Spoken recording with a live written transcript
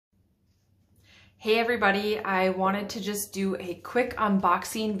Hey everybody, I wanted to just do a quick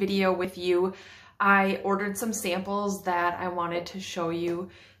unboxing video with you. I ordered some samples that I wanted to show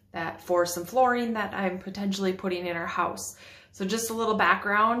you that for some flooring that I'm potentially putting in our house. So just a little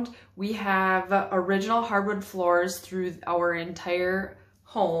background, we have original hardwood floors through our entire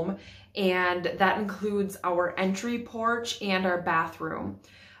home, and that includes our entry porch and our bathroom.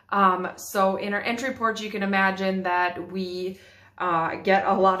 So in our entry porch, you can imagine that we get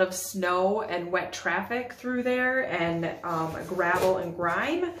a lot of snow and wet traffic through there, and gravel and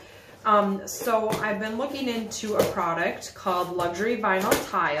grime. So I've been looking into a product called luxury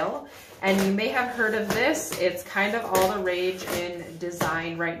vinyl tile, and you may have heard of this. It's kind of all the rage in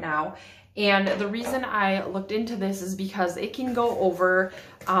design right now. And the reason I looked into this is because it can go over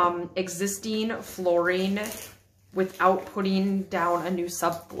existing flooring without putting down a new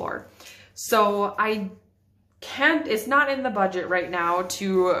subfloor. So it's not in the budget right now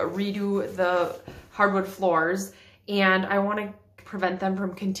to redo the hardwood floors, and I want to prevent them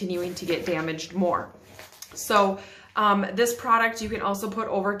from continuing to get damaged more. So this product you can also put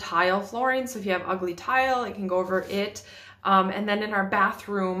over tile flooring. So if you have ugly tile, it can go over it. And then in our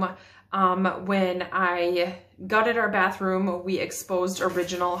bathroom, when I gutted our bathroom, we exposed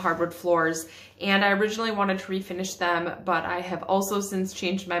original hardwood floors, and I originally wanted to refinish them, but I have also since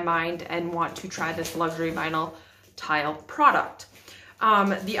changed my mind and want to try this luxury vinyl tile product.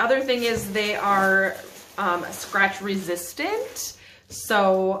 The other thing is they are scratch resistant,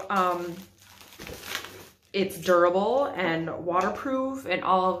 so it's durable and waterproof and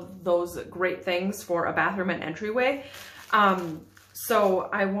all of those great things for a bathroom and entryway. So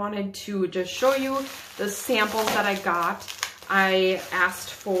I wanted to just show you the samples that I got. I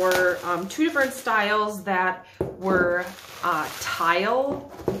asked for two different styles that were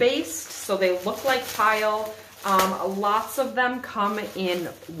tile based, so they look like tile. Lots of them come in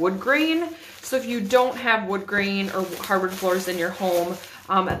wood grain. So if you don't have wood grain or hardwood floors in your home,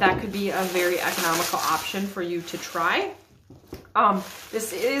 that could be a very economical option for you to try.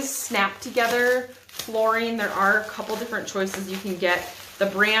 This is snap together flooring. There are a couple different choices you can get. The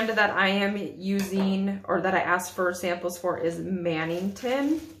brand that I am using, or that I asked for samples for, is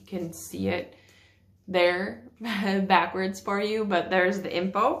Mannington. You can see it there backwards for you, but there's the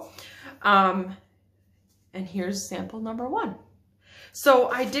info. And here's sample number one. So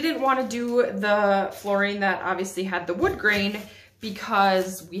I didn't want to do the flooring that obviously had the wood grain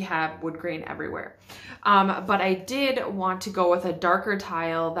because we have wood grain everywhere. But I did want to go with a darker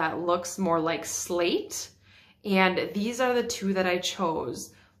tile that looks more like slate. And these are the two that I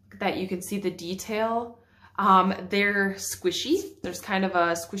chose, that you can see the detail. They're squishy. There's kind of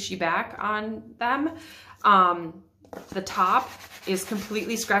a squishy back on them. The top is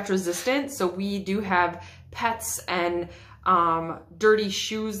completely scratch resistant. So we do have pets and dirty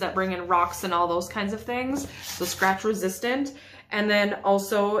shoes that bring in rocks and all those kinds of things. So scratch resistant. And then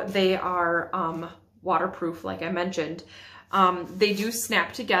also they are waterproof, like I mentioned. They do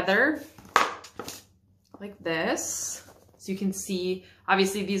snap together like this. So you can see,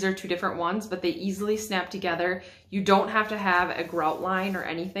 obviously these are two different ones, but they easily snap together. You don't have to have a grout line or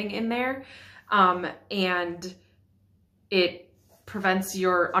anything in there. And it prevents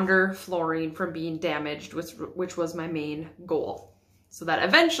your under flooring from being damaged, which was my main goal, so that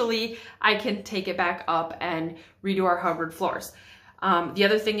eventually I can take it back up and redo our hardwood floors. The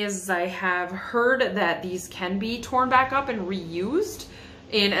other thing is I have heard that these can be torn back up and reused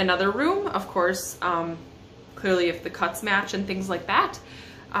in another room, of course, clearly if the cuts match and things like that.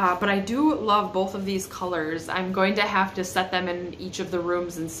 But I do love both of these colors. I'm going to have to set them in each of the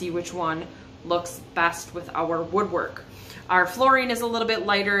rooms and see which one looks best with our woodwork. Our flooring is a little bit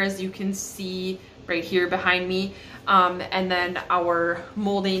lighter, as you can see right here behind me. And then our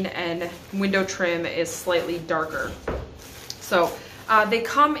molding and window trim is slightly darker. So they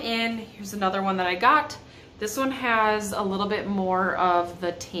come in, here's another one that I got. This one has a little bit more of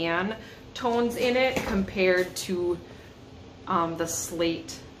the tan tones in it compared to the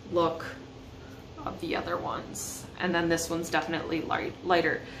slate look of the other ones. And then this one's definitely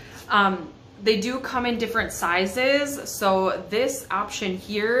lighter. They do come in different sizes. So this option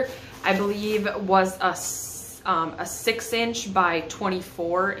here, I believe, was a 6-inch by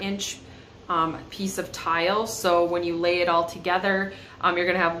 24-inch piece of tile. So when you lay it all together, you're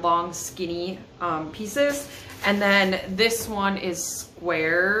gonna have long, skinny pieces. And then this one is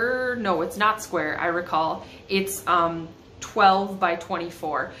square. No, it's not square, I recall. It's 12 by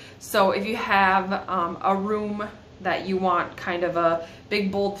 24. So if you have a room that you want kind of a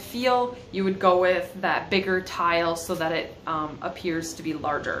big, bold feel, you would go with that bigger tile so that it appears to be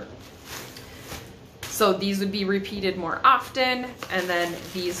larger. So these would be repeated more often, and then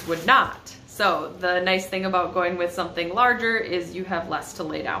these would not. So So the nice thing about going with something larger is you have less to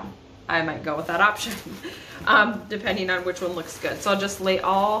lay down. I might go with that option, depending on which one looks good. So I'll just lay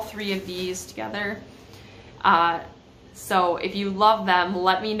all 3 of these together. So if you love them,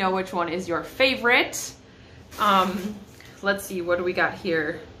 let me know which one is your favorite. Let's see, what do we got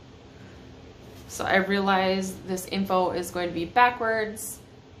here? So I realize this info is going to be backwards,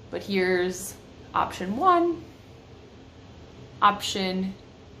 but here's option 1, option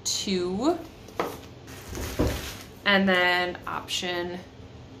 2, and then option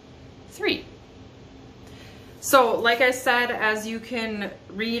 3. So like I said, as you can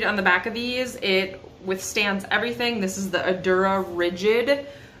read on the back of these, it withstands everything. This is the Adura Rigid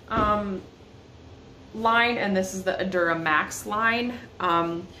line, and this is the Adura Max line.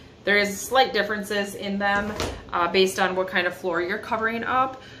 There is slight differences in them based on what kind of floor you're covering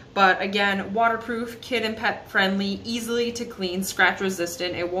up. But again, waterproof, kid and pet friendly, easily to clean, scratch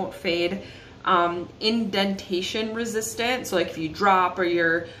resistant, it won't fade. Indentation resistant, so like if you drop or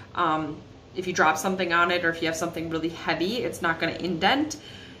if you drop something on it, or if you have something really heavy, it's not going to indent.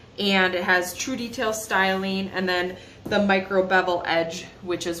 And it has true detail styling, and then the micro bevel edge,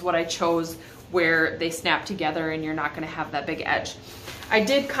 which is what I chose, where they snap together and you're not going to have that big edge. I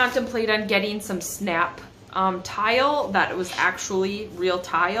did contemplate on getting some snap tile that was actually real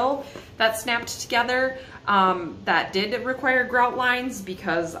tile that snapped together. That did require grout lines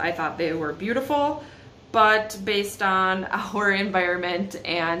because I thought they were beautiful, but based on our environment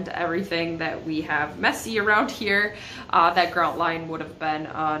and everything that we have messy around here, that grout line would have been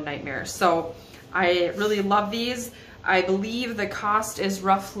a nightmare. So I really love these. I believe the cost is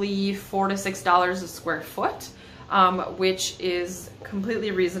roughly $4 to $6 a square foot, which is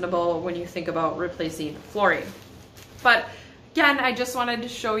completely reasonable when you think about replacing flooring. But again, I just wanted to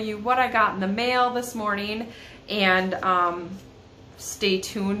show you what I got in the mail this morning, and stay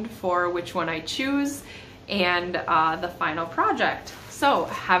tuned for which one I choose and the final project. So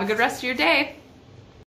have a good rest of your day.